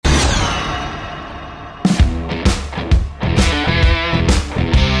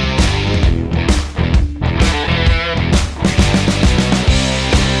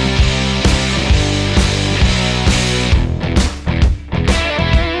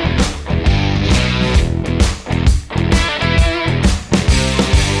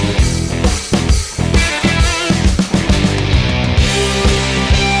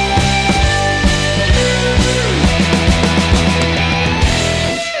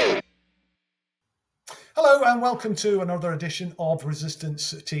Hello and welcome to another edition of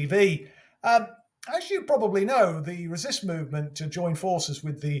Resistance TV. Um, as you probably know, the resist movement joined forces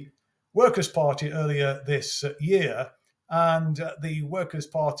with the Workers' Party earlier this year, and the Workers'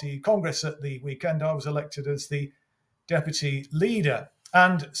 Party Congress at the weekend, I was elected as the deputy leader.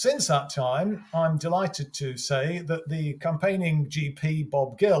 And since that time, I'm delighted to say that the campaigning GP,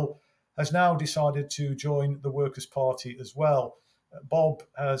 Bob Gill, has now decided to join the Workers' Party as well. Bob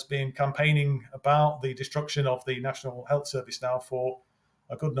has been campaigning about the destruction of the National Health Service now for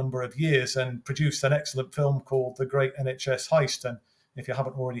a good number of years and produced an excellent film called The Great NHS Heist. And if you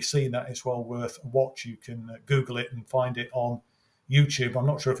haven't already seen that, it's well worth a watch. You can Google it and find it on YouTube. I'm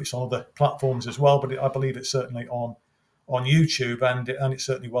not sure if it's on other platforms as well, but I believe it's certainly on YouTube, and it's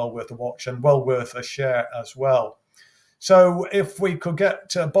certainly well worth a watch and well worth a share as well. So if we could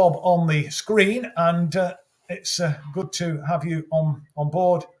get Bob on the screen, and it's good to have you on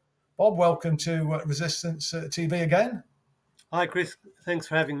board. Bob, welcome to Resistance TV again. Hi, Chris. Thanks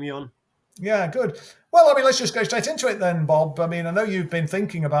for having me on. Yeah, good. Well, I mean, let's just go straight into it then, Bob. I mean, I know you've been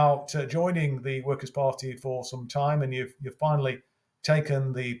thinking about joining the Workers' Party for some time, and you've finally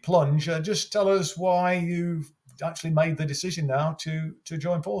taken the plunge. Just tell us why you've actually made the decision now to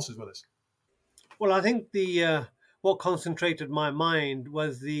join forces with us. Well, I think the what concentrated my mind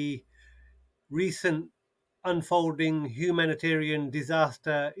was the recent unfolding humanitarian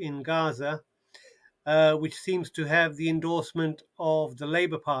disaster in Gaza, which seems to have the endorsement of the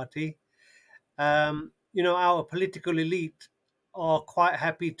Labour Party. Our political elite are quite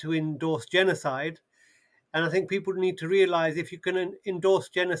happy to endorse genocide. And I think people need to realize if you can endorse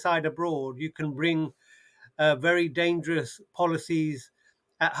genocide abroad, you can bring very dangerous policies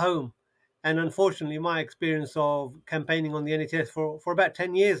at home. And unfortunately, my experience of campaigning on the NHS for about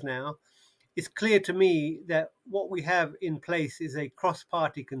 10 years now, it's clear to me that what we have in place is a cross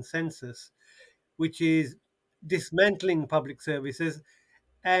party consensus, which is dismantling public services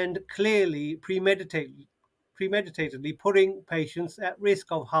and clearly premeditatedly putting patients at risk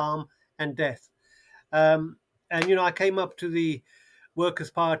of harm and death. And I came up to the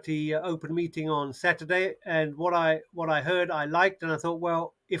Workers' Party open meeting on Saturday, and what I heard, I liked, and I thought,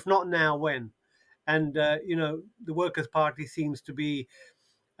 well, if not now, when? And the Workers' Party seems to be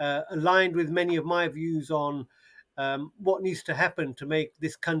aligned with many of my views on what needs to happen to make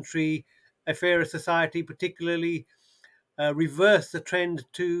this country a fairer society, particularly reverse the trend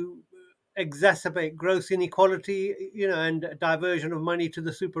to exacerbate gross inequality, and diversion of money to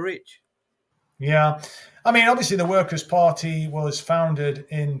the super rich. Yeah. I mean, obviously, the Workers' Party was founded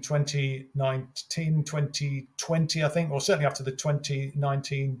in 2019, 2020, I think, or certainly after the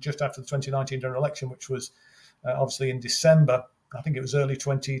 2019, just after the 2019 general election, which was obviously in December. I think it was early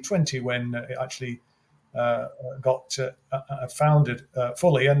 2020 when it actually got founded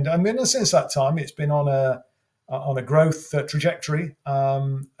fully. And I mean, since that time, it's been on a growth trajectory.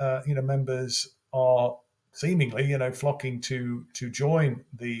 Members are seemingly, flocking to join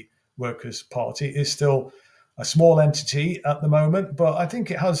the Workers' Party. Is still a small entity at the moment, but I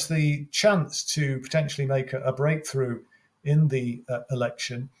think it has the chance to potentially make a breakthrough in the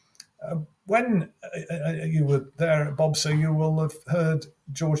election. When you were there, Bob, so you will have heard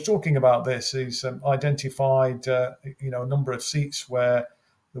George talking about this. He's identified, a number of seats where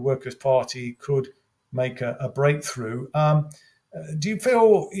the Workers' Party could make a breakthrough. Do you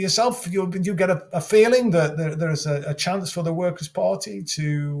feel yourself, you get a feeling that there is a chance for the Workers' Party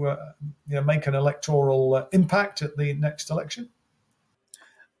to make an electoral impact at the next election?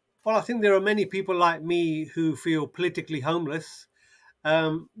 Well, I think there are many people like me who feel politically homeless.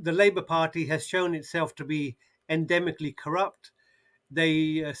 The Labour Party has shown itself to be endemically corrupt.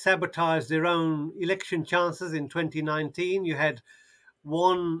 They sabotaged their own election chances in 2019. You had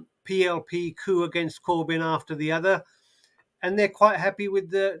one PLP coup against Corbyn after the other, and they're quite happy with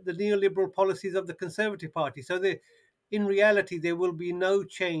the neoliberal policies of the Conservative Party. So in reality, there will be no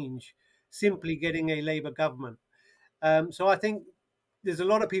change simply getting a Labour government. So I think there's a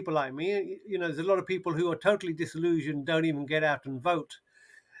lot of people like me. There's a lot of people who are totally disillusioned, don't even get out and vote.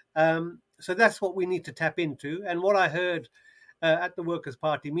 So that's what we need to tap into. And what I heard at the Workers'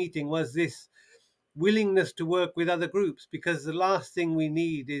 Party meeting was this willingness to work with other groups, because the last thing we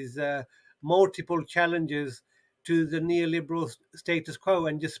need is multiple challenges to the neoliberal status quo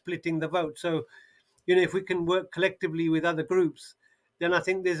and just splitting the vote. So, if we can work collectively with other groups, then I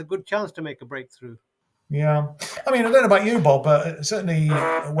think there's a good chance to make a breakthrough. Yeah, I mean, I don't know about you, Bob, but certainly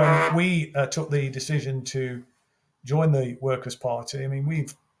when we took the decision to join the Workers' Party, I mean,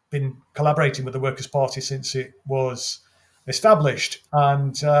 we've been collaborating with the Workers' Party since it was established,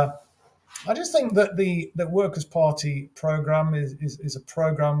 and I just think that the Workers' Party program is a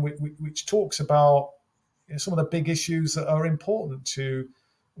program which talks about some of the big issues that are important to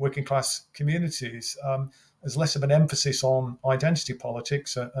working class communities. There's less of an emphasis on identity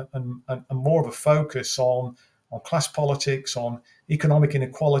politics and more of a focus on class politics, on economic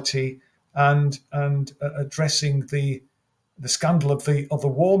inequality, and addressing the scandal of the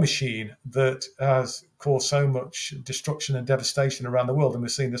war machine that has caused so much destruction and devastation around the world. And we're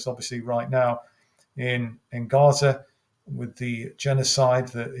seeing this obviously right now in Gaza with the genocide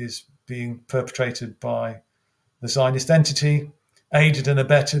that is being perpetrated by the Zionist entity, aided and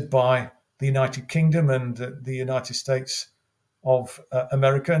abetted by the United Kingdom and the United States of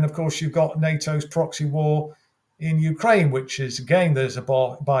America. And of course, you've got NATO's proxy war in Ukraine, which is, again, there's a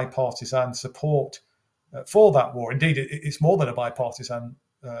bipartisan support for that war. Indeed, it's more than a bipartisan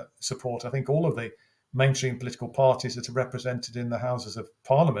support. I think all of the mainstream political parties that are represented in the Houses of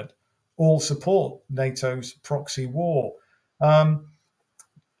Parliament all support NATO's proxy war.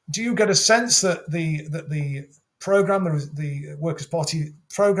 Do you get a sense that the program, the Workers' Party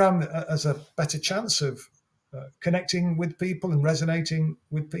program, has a better chance of connecting with people and resonating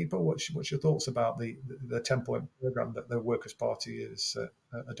with people? What's your thoughts about the 10-point program that the Workers' Party has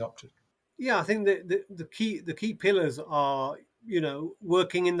adopted? Yeah, I think the key pillars are,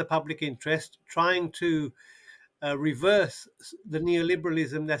 working in the public interest, trying to reverse the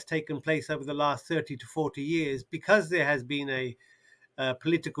neoliberalism that's taken place over the last 30 to 40 years, because there has been a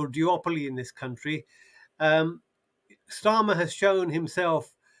political duopoly in this country. Starmer has shown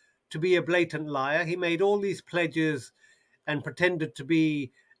himself to be a blatant liar. He made all these pledges and pretended to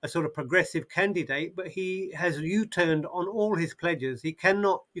be a sort of progressive candidate, but he has U-turned on all his pledges. You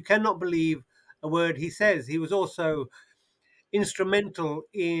cannot believe a word he says. He was also instrumental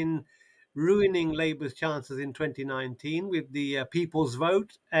in ruining Labour's chances in 2019 with the People's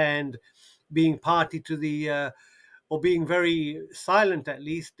Vote, and being party to the or being very silent, at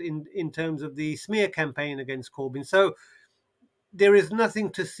least in terms of the smear campaign against Corbyn. So there is nothing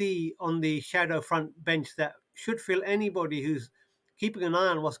to see on the shadow front bench that should fill anybody who's keeping an eye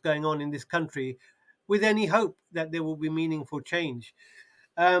on what's going on in this country with any hope that there will be meaningful change.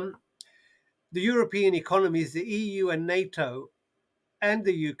 Um, the European economies, the EU and NATO and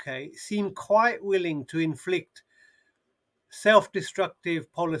the UK, seem quite willing to inflict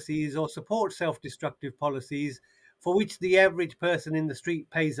self-destructive policies or support self-destructive policies for which the average person in the street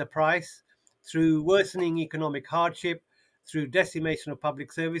pays a price through worsening economic hardship, through decimation of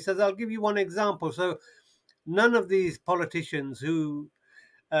public services. I'll give you one example. So none of these politicians who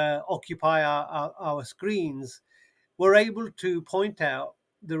occupy our screens were able to point out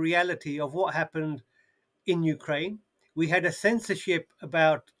the reality of what happened in Ukraine. We had a censorship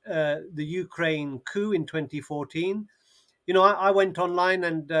about the Ukraine coup in 2014. I went online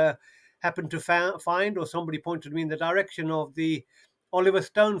and happened to find, or somebody pointed me in the direction of the Oliver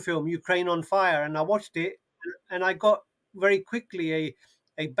Stone film Ukraine on Fire, and I watched it, and I got very quickly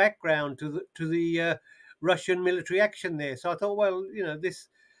a background to the Russian military action there. So I thought, well, this,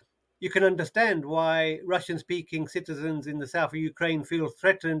 you can understand why Russian-speaking citizens in the south of Ukraine feel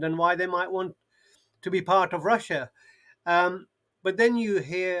threatened and why they might want to be part of Russia. Um, but then you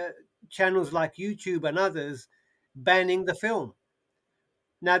hear channels like YouTube and others banning the film.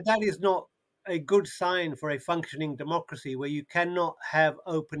 Now, that is not a good sign for a functioning democracy where you cannot have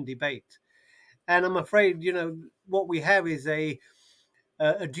open debate. And I'm afraid, what we have is a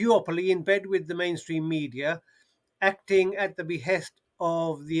duopoly in bed with the mainstream media, acting at the behest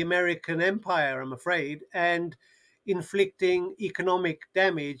of the American empire, I'm afraid, and inflicting economic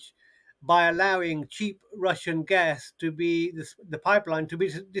damage by allowing cheap Russian gas to be the pipeline to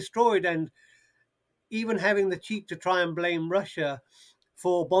be destroyed, and even having the cheek to try and blame Russia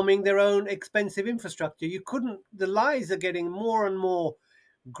for bombing their own expensive infrastructure. You couldn't, the lies are getting more and more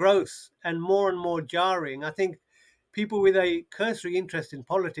gross and more jarring. I think people with a cursory interest in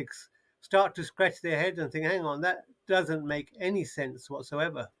politics start to scratch their heads and think, hang on, that doesn't make any sense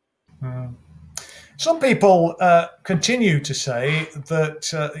whatsoever. Mm. Some people continue to say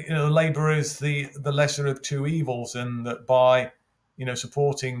that Labour is the lesser of two evils, and that by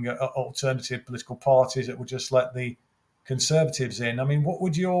supporting alternative political parties, it will just let the Conservatives in. I mean, what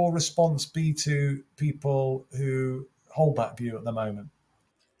would your response be to people who hold that view at the moment?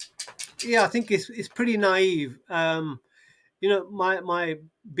 Yeah, I think it's pretty naive. My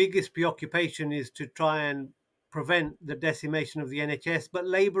biggest preoccupation is to try and prevent the decimation of the NHS, but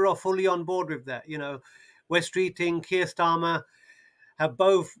Labour are fully on board with that. West Streeting, Keir Starmer have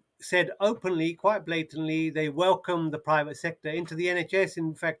both said openly, quite blatantly, they welcome the private sector into the NHS.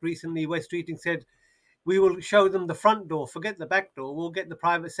 In fact, recently West Streeting said, we will show them the front door, forget the back door, we'll get the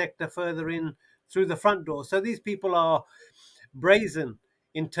private sector further in through the front door. So these people are brazen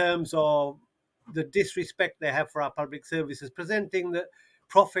in terms of the disrespect they have for our public services, presenting the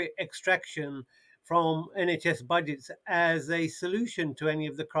profit extraction from NHS budgets as a solution to any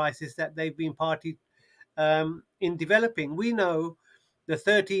of the crisis that they've been party in developing. We know the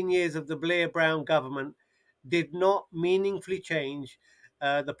 13 years of the Blair Brown government did not meaningfully change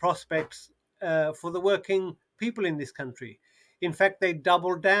the prospects for the working people in this country. In fact, they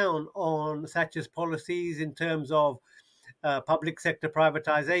doubled down on Thatcher's policies in terms of public sector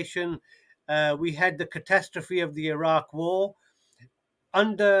privatization. We had the catastrophe of the Iraq War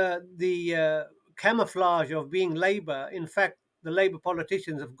under the camouflage of being Labour. In fact, the Labour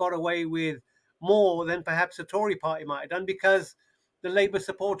politicians have got away with more than perhaps the Tory party might have done because the Labour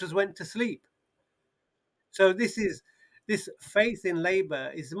supporters went to sleep. So this faith in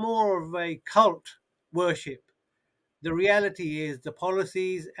Labour is more of a cult worship. The reality is the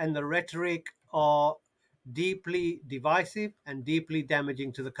policies and the rhetoric are deeply divisive and deeply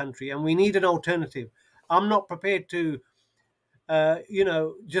damaging to the country, and we need an alternative. I'm not prepared to,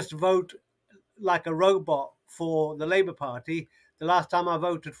 just vote like a robot for the Labour Party. The last time I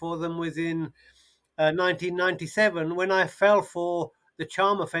voted for them was in 1997 when I fell for the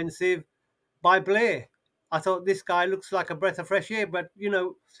charm offensive by Blair. I thought this guy looks like a breath of fresh air, but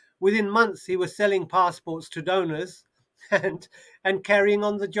within months he was selling passports to donors and carrying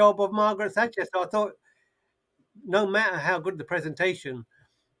on the job of Margaret Thatcher. So I thought, no matter how good the presentation,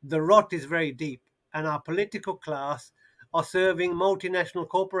 the rot is very deep, and our political class are serving multinational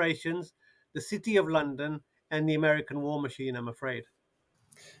corporations, the City of London, and the American war machine, I'm afraid.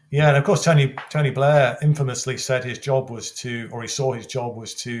 Yeah, and of course, Tony Blair infamously said his job was to, or he saw his job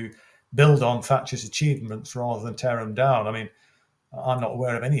was to build on Thatcher's achievements rather than tear them down. I mean, I'm not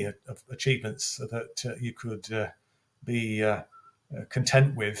aware of any achievements that you could be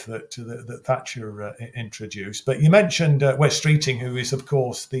content with that Thatcher introduced. But you mentioned Wes Streeting, who is, of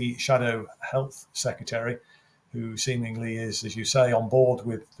course, the shadow health secretary, who seemingly is, as you say, on board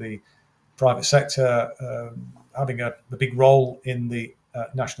with the private sector having a big role in the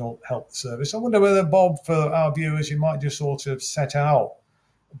National Health Service. I wonder whether, Bob, for our viewers, you might just sort of set out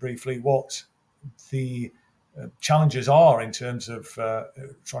briefly what the challenges are in terms of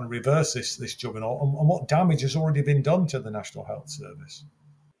trying to reverse this juggernaut, and what damage has already been done to the National Health Service.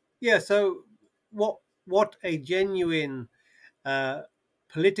 Yeah, so what a genuine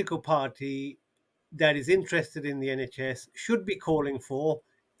political party that is interested in the NHS should be calling for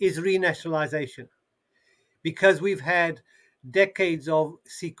is renationalisation, because we've had decades of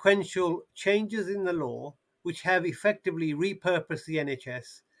sequential changes in the law which have effectively repurposed the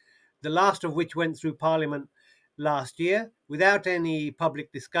NHS, the last of which went through Parliament last year without any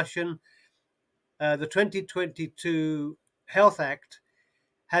public discussion. The 2022 Health Act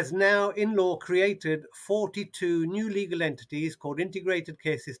has now in law created 42 new legal entities called integrated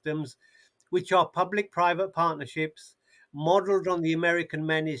care systems, which are public-private partnerships modeled on the American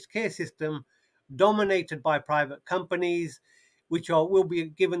managed care system, dominated by private companies, which will be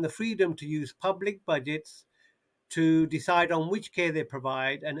given the freedom to use public budgets to decide on which care they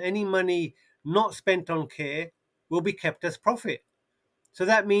provide, and any money not spent on care will be kept as profit. So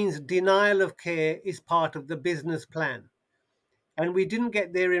that means denial of care is part of the business plan. And we didn't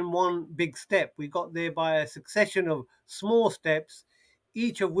get there in one big step. We got there by a succession of small steps,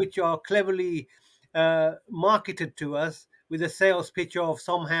 each of which are cleverly marketed to us with a sales pitch of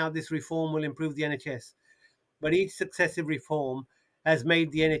somehow this reform will improve the NHS. But each successive reform has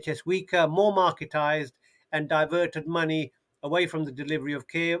made the NHS weaker, more marketized, and diverted money away from the delivery of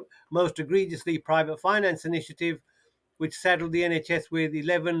care. Most egregiously, private finance initiative, which saddled the NHS with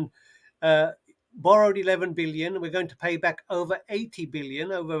borrowed 11 billion. We're going to pay back over 80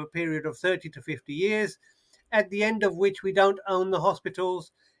 billion over a period of 30 to 50 years, at the end of which we don't own the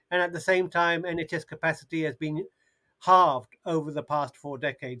hospitals. And at the same time, NHS capacity has been halved over the past 4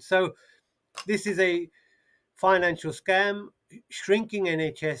 decades. So this is a financial scam, shrinking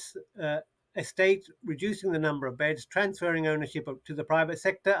NHS estate, reducing the number of beds, transferring ownership to the private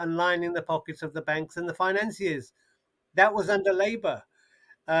sector, and lining the pockets of the banks and the financiers. That was under Labour.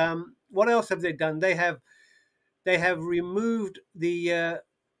 What else have they done? They have removed the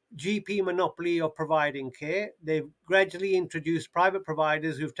GP monopoly of providing care. They've gradually introduced private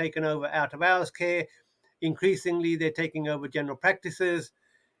providers who've taken over out of hours care. Increasingly, they're taking over general practices.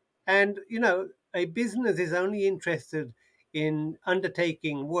 And, a business is only interested in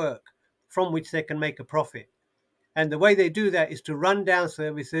undertaking work from which they can make a profit. And the way they do that is to run down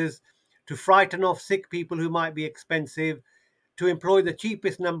services, to frighten off sick people who might be expensive, to employ the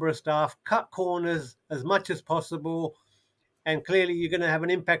cheapest number of staff, cut corners as much as possible. And clearly you're going to have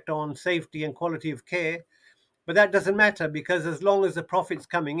an impact on safety and quality of care. But that doesn't matter, because as long as the profit's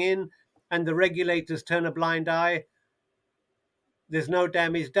coming in, and the regulators turn a blind eye, there's no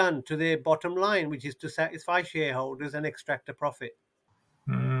damage done to their bottom line, which is to satisfy shareholders and extract a profit.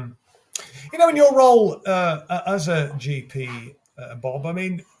 Mm. In your role as a GP, Bob, I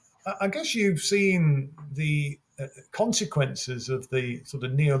mean, I guess you've seen the consequences of the sort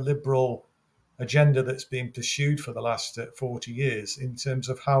of neoliberal agenda that's been pursued for the last 40 years in terms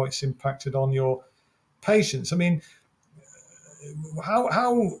of how it's impacted on your patients. I mean,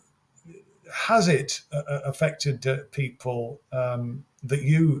 how has it affected people that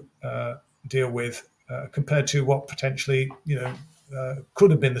you deal with compared to what potentially could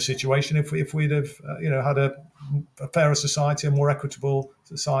have been the situation if we'd have had a fairer society, a more equitable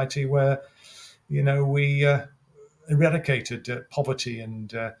society where we eradicated poverty and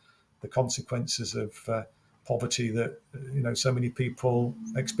the consequences of poverty that so many people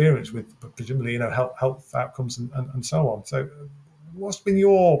experience with presumably health outcomes and so on. So what's been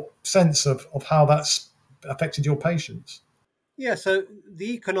your sense of how that's affected your patients? Yeah, so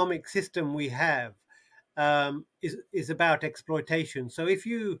the economic system we have is about exploitation. So if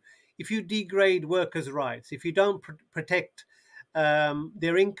you degrade workers' rights, if you don't protect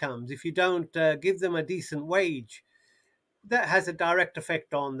their incomes, if you don't give them a decent wage, that has a direct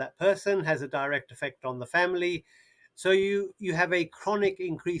effect on that person, has a direct effect on the family. So you have a chronic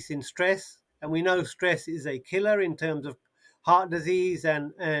increase in stress, and we know stress is a killer in terms of heart disease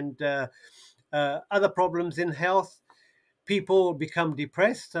and other problems in health. People become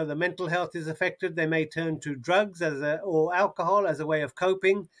depressed, so the mental health is affected. They may turn to drugs or alcohol as a way of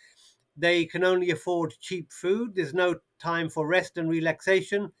coping. They can only afford cheap food. There's no time for rest and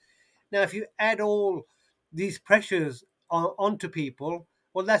relaxation. Now, if you add all these pressures onto people,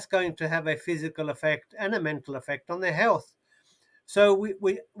 well, that's going to have a physical effect and a mental effect on their health. So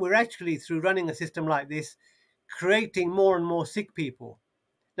we're actually, through running a system like this, creating more and more sick people.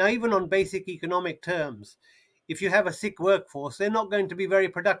 Now, even on basic economic terms, if you have a sick workforce, they're not going to be very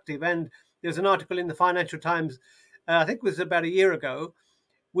productive. And there's an article in the Financial Times, I think it was about a year ago,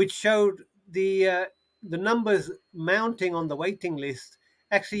 which showed the numbers mounting on the waiting list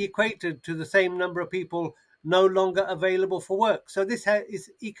actually equated to the same number of people no longer available for work. So this is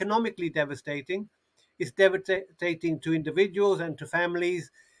economically devastating. It's devastating to individuals and to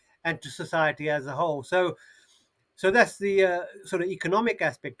families and to society as a whole. So that's the sort of economic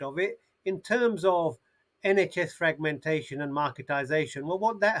aspect of it. In terms of NHS fragmentation and marketization, well,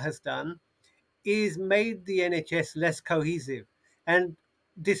 what that has done is made the NHS less cohesive and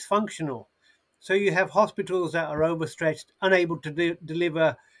dysfunctional. So you have hospitals that are overstretched, unable to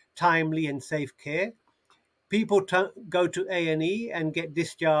deliver timely and safe care. People go to A&E and get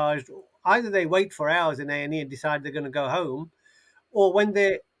discharged. Either they wait for hours in A&E and decide they're going to go home, or when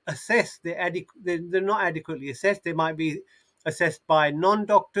they're assessed, they're not adequately assessed. They might be assessed by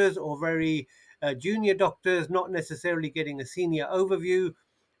non-doctors or very junior doctors, not necessarily getting a senior overview.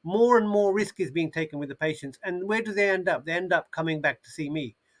 More and more risk is being taken with the patients. And where do they end up? They end up coming back to see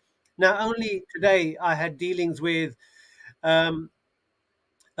me. Now, only today I had dealings with um,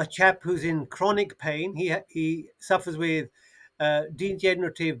 a chap who's in chronic pain. He suffers with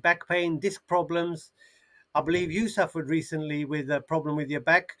degenerative back pain, disc problems. I believe you suffered recently with a problem with your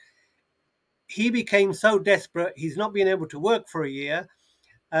back. He became so desperate, he's not been able to work for a year.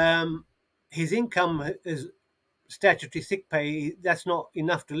 Um, his income is statutory sick pay. That's not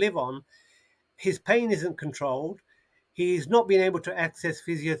enough to live on. His pain isn't controlled. He's not been able to access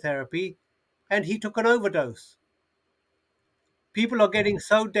physiotherapy, and he took an overdose. People are getting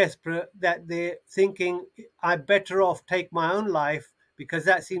so desperate that they're thinking, I better off take my own life because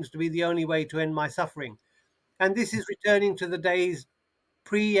that seems to be the only way to end my suffering. And this is returning to the days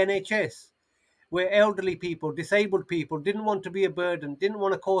pre NHS, where elderly people, disabled people didn't want to be a burden, didn't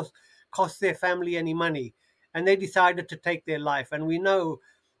want to cost their family any money, and they decided to take their life. And we know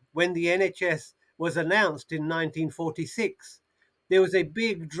when the NHS was announced in 1946, there was a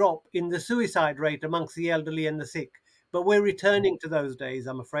big drop in the suicide rate amongst the elderly and the sick. But we're returning to those days,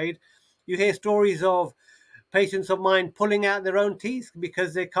 I'm afraid. You hear stories of patients of mine pulling out their own teeth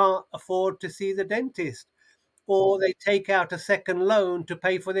because they can't afford to see the dentist, or they take out a second loan to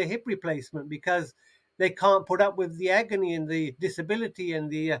pay for their hip replacement because they can't put up with the agony and the disability and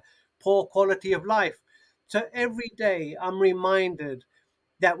the poor quality of life. So every day I'm reminded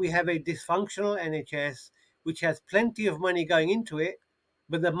that we have a dysfunctional NHS which has plenty of money going into it,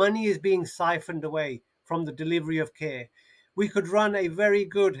 but the money is being siphoned away from the delivery of care. We could run a very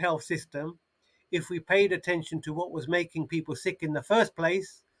good health system if we paid attention to what was making people sick in the first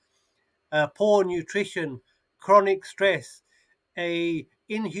place: poor nutrition, chronic stress, a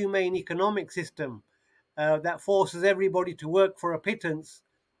inhumane economic system that forces everybody to work for a pittance,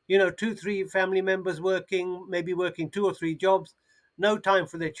 Two, three family members working, maybe working two or three jobs, no time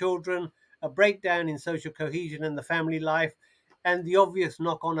for their children, a breakdown in social cohesion and the family life, and the obvious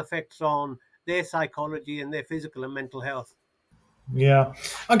knock on effects on their psychology and their physical and mental health. Yeah,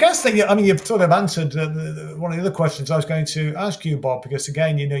 I guess that. I mean, you've sort of answered one of the other questions I was going to ask you, Bob, because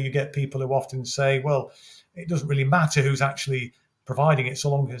again, you get people who often say, "Well, it doesn't really matter who's actually providing it, so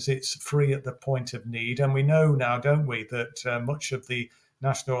long as it's free at the point of need." And we know now, don't we, that much of the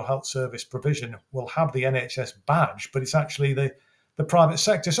National Health Service provision will have the NHS badge, but it's actually the private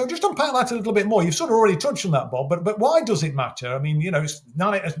sector. So just unpack that a little bit more. You've sort of already touched on that, Bob, but why does it matter? I mean,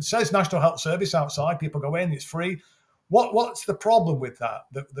 it says National Health Service outside. People go in, it's free. What's the problem with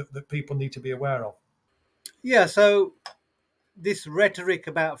that people need to be aware of? Yeah, so this rhetoric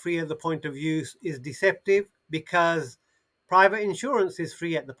about free at the point of use is deceptive because private insurance is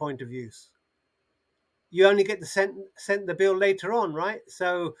free at the point of use. You only get to send the bill later on, right?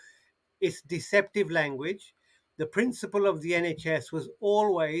 So it's deceptive language. The principle of the NHS was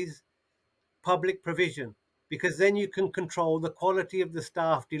always public provision, because then you can control the quality of the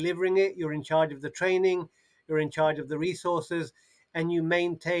staff delivering it. You're in charge of the training, you're in charge of the resources, and you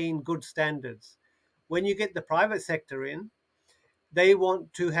maintain good standards. When you get the private sector in, they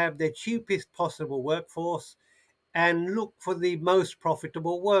want to have their cheapest possible workforce and look for the most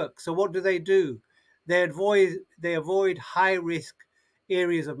profitable work. So what do? They avoid high risk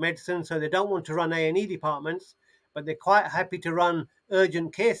areas of medicine. So they don't want to run A&E departments, but they're quite happy to run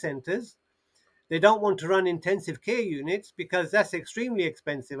urgent care centres. They don't want to run intensive care units because that's extremely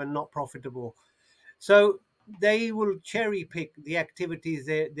expensive and not profitable. So they will cherry pick the activities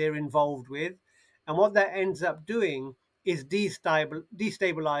they're involved with. And what that ends up doing is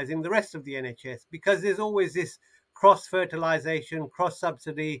destabilizing the rest of the NHS, because there's always this cross fertilization, cross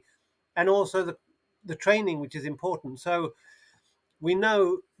subsidy, and also the training, which is important. So we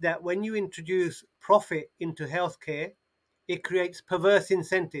know that when you introduce profit into healthcare, it creates perverse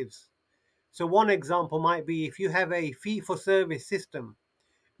incentives. So one example might be if you have a fee for service system,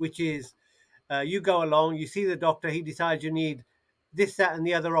 which is you go along, you see the doctor, he decides you need this, that, and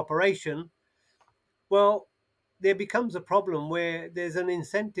the other operation. Well, there becomes a problem where there's an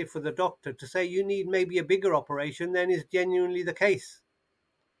incentive for the doctor to say you need maybe a bigger operation than is genuinely the case,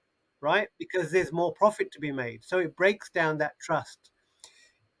 right? Because there's more profit to be made. So it breaks down that trust.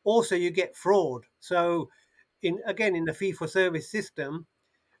 Also, you get fraud. So, in the fee for service system,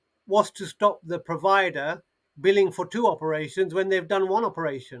 was to stop the provider billing for two operations when they've done one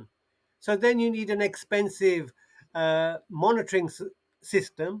operation. So then you need an expensive monitoring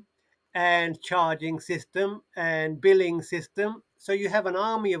system and charging system and billing system. So you have an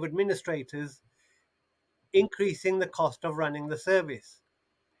army of administrators increasing the cost of running the service.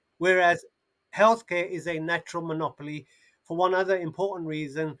 Whereas healthcare is a natural monopoly for one other important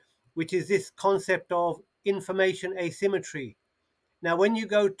reason, which is this concept of information asymmetry. Now, when you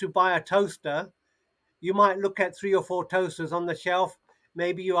go to buy a toaster, you might look at three or four toasters on the shelf.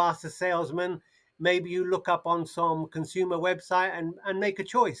 Maybe you ask the salesman. Maybe you look up on some consumer website and make a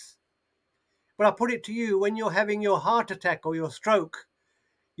choice. But I put it to you, when you're having your heart attack or your stroke,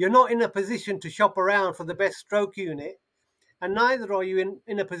 you're not in a position to shop around for the best stroke unit, and neither are you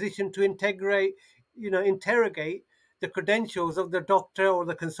in a position to interrogate the credentials of the doctor or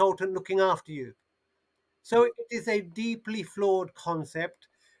the consultant looking after you. So it is a deeply flawed concept.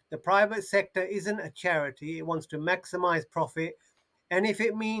 The private sector isn't a charity. It wants to maximize profit. And if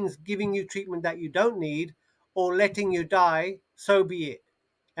it means giving you treatment that you don't need or letting you die, so be it.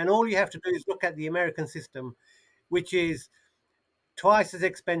 And all you have to do is look at the American system, which is twice as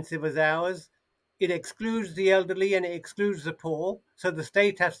expensive as ours. It excludes the elderly and it excludes the poor. So the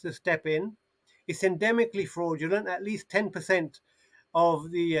state has to step in. It's endemically fraudulent. At least 10%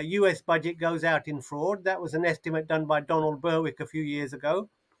 of the US budget goes out in fraud. That was an estimate done by Donald Berwick a few years ago.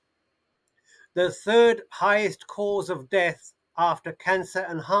 The third highest cause of death after cancer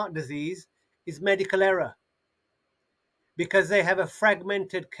and heart disease is medical error, because they have a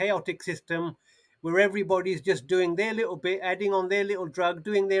fragmented, chaotic system where everybody's just doing their little bit, adding on their little drug,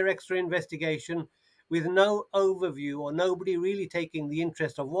 doing their extra investigation with no overview or nobody really taking the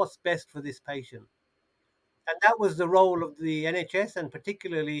interest of what's best for this patient. And that was the role of the NHS and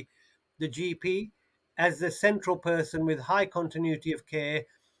particularly the GP as the central person with high continuity of care,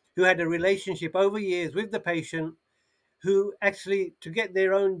 who had a relationship over years with the patient, who actually, to get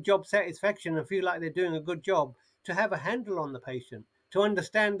their own job satisfaction and feel like they're doing a good job, to have a handle on the patient, to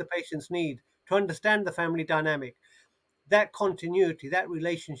understand the patient's need, to understand the family dynamic. That continuity, that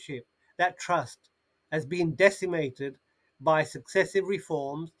relationship, that trust has been decimated by successive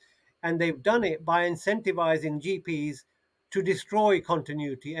reforms, and they've done it by incentivizing GPs to destroy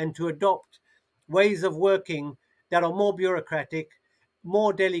continuity and to adopt ways of working that are more bureaucratic,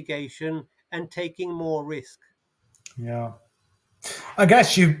 more delegation, and taking more risk. Yeah. I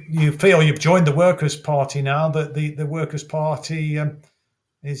guess you feel you've joined the Workers' Party now, that the Workers' Party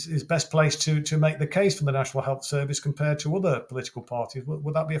is best placed to make the case for the National Health Service compared to other political parties.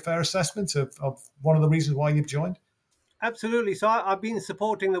 Would that be a fair assessment of one of the reasons why you've joined? Absolutely. So I've been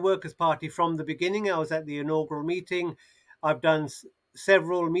supporting the Workers' Party from the beginning. I was at the inaugural meeting. I've done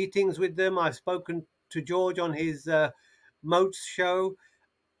several meetings with them. I've spoken to George on his Moats show.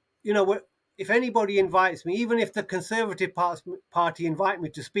 You know, if anybody invites me, even if the Conservative Party invite me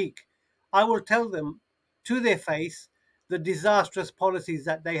to speak, I will tell them to their face the disastrous policies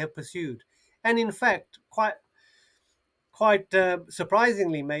that they have pursued. And in fact, quite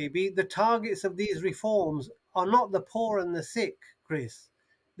surprisingly, maybe, the targets of these reforms are not the poor and the sick, Chris.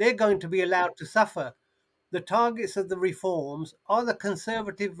 They're going to be allowed to suffer. The targets of the reforms are the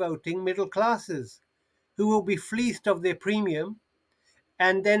conservative voting middle classes who will be fleeced of their premium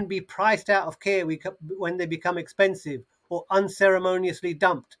and then be priced out of care when they become expensive or unceremoniously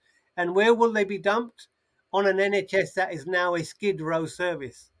dumped. And where will they be dumped? On an NHS that is now a skid row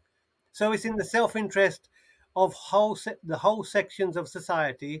service. So it's in the self-interest of the whole sections of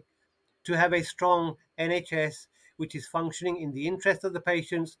society to have a strong NHS which is functioning in the interest of the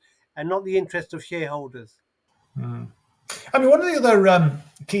patients and not the interest of shareholders. I mean, one of the other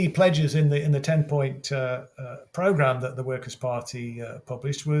key pledges in the 10-point program that the Workers' Party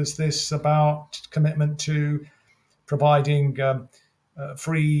published was this about commitment to providing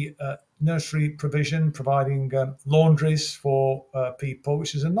free nursery provision, providing laundries for people,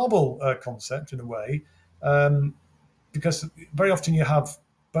 which is a novel concept in a way, because very often you have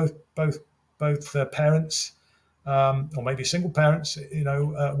both parents, or maybe single parents,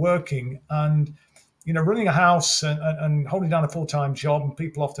 working, and running a house and holding down a full-time job, and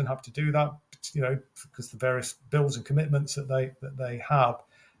people often have to do that, because the various bills and commitments that they have.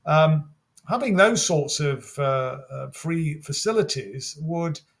 Having those sorts of free facilities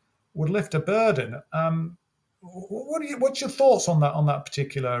would lift a burden. What's your thoughts on that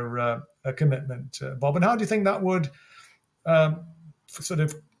particular commitment, Bob? And how do you think that would sort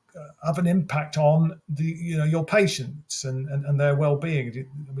of have an impact on your patients and their well-being?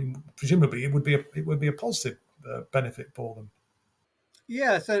 I mean, presumably it would be a positive benefit for them.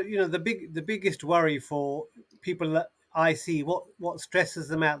 Yeah, so the biggest worry for people that I see, what stresses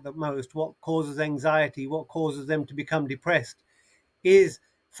them out the most, what causes anxiety, what causes them to become depressed, is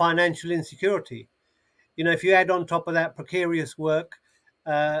financial insecurity. If you add on top of that precarious work,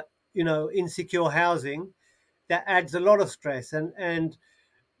 uh, insecure housing, that adds a lot of stress, and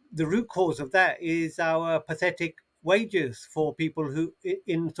the root cause of that is our pathetic wages for people who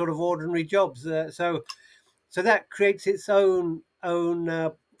in sort of ordinary jobs. So that creates its own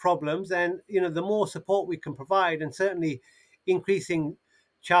problems, and the more support we can provide, and certainly increasing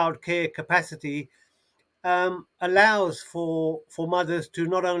childcare capacity allows for mothers to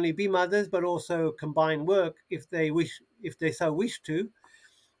not only be mothers but also combine work if they so wish to.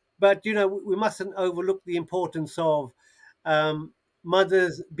 But we mustn't overlook the importance of um,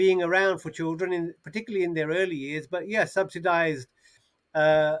 mothers being around for children, particularly in their early years. But yeah, subsidized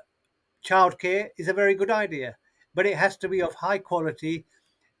uh, childcare is a very good idea, but it has to be of high quality.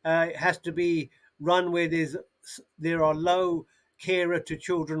 It has to be run where there are low carer to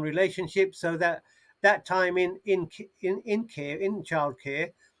children relationships, so that that time in care, in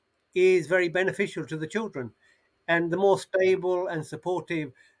childcare, is very beneficial to the children. And the more stable and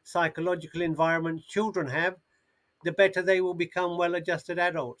supportive psychological environment children have, the better they will become well-adjusted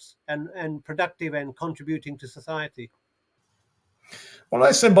adults and productive and contributing to society. Well,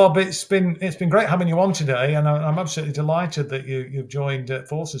 listen, Bob, it's been great having you on today, and I'm absolutely delighted that you've joined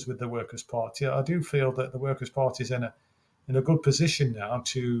forces with the Workers' Party. I do feel that the Workers' Party is in a good position now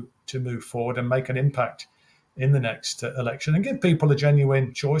to move forward and make an impact in the next election and give people a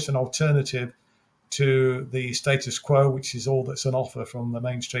genuine choice, an alternative to the status quo, which is all that's on offer from the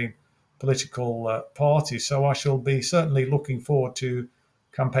mainstream political parties. So I shall be certainly looking forward to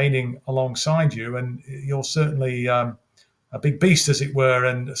campaigning alongside you, and you're certainly a big beast, as it were,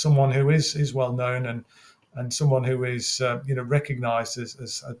 and someone who is well known, and someone who is recognised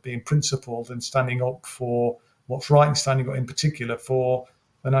as being principled and standing up for what's right, and standing up in particular for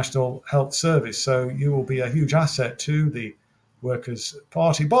the National Health Service. So you will be a huge asset to the Workers'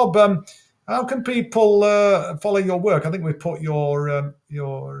 Party. Bob, how can people follow your work? I think we've put your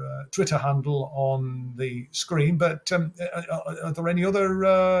Twitter handle on the screen, but are there any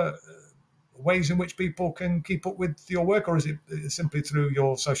other ways in which people can keep up with your work, or is it simply through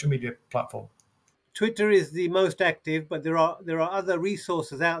your social media platform? Twitter is the most active, but there are other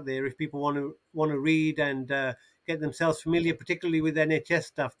resources out there if people want to read and get themselves familiar, particularly with NHS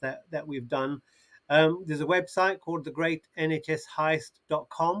stuff that we've done. There's a website called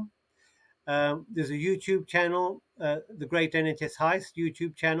thegreatnhsheist.com. There's a YouTube channel, the Great NHS Heist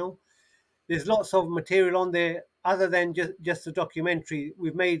YouTube channel. There's lots of material on there other than just a documentary.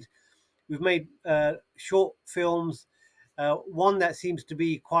 We've made short films. One that seems to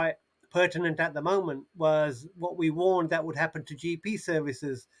be quite pertinent at the moment was what we warned that would happen to GP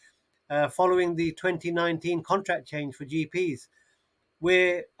services following the 2019 contract change for GPs,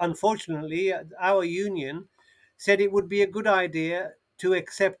 where unfortunately our union said it would be a good idea to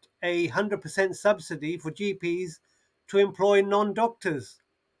accept 100% subsidy for GPs to employ non-doctors.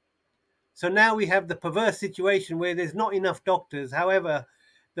 So now we have the perverse situation where there's not enough doctors. However,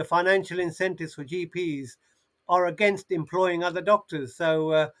 the financial incentives for GPs are against employing other doctors.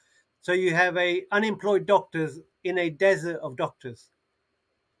 So you have unemployed doctors in a desert of doctors.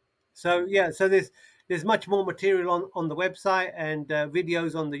 So yeah, so there's much more material on the website and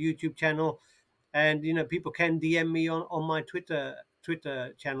videos on the YouTube channel, and people can DM me on my Twitter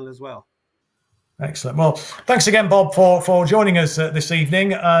channel as well. Excellent. Well, thanks again, Bob, for joining us this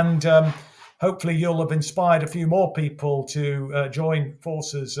evening, and hopefully you'll have inspired a few more people to join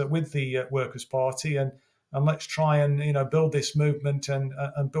forces with the Workers' Party, and let's try and build this movement and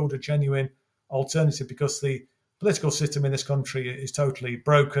build a genuine alternative, because the political system in this country is totally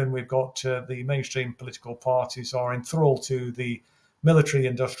broken. We've got the mainstream political parties are enthralled to the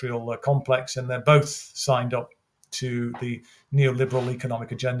military-industrial complex, and they're both signed up to the neoliberal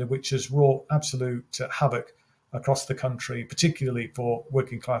economic agenda, which has wrought absolute havoc across the country, particularly for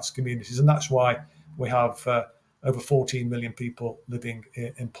working class communities. And that's why we have over 14 million people living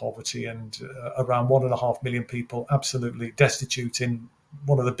in poverty, and around 1.5 million people absolutely destitute in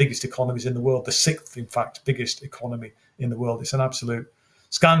one of the biggest economies in the world, the sixth, in fact, biggest economy in the world. It's an absolute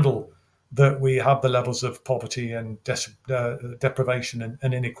scandal that we have the levels of poverty and deprivation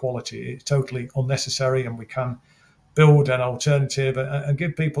and inequality. It's totally unnecessary, and we can build an alternative and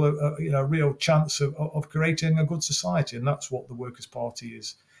give people a real chance of creating a good society. And that's what the Workers' Party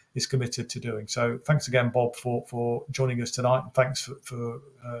is committed to doing. So thanks again, Bob, for joining us tonight. And thanks for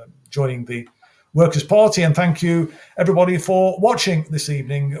joining the Workers' Party. And thank you, everybody, for watching this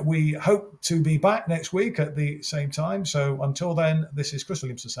evening. We hope to be back next week at the same time. So until then, this is Chris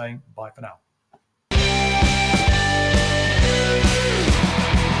Williamson saying bye for now.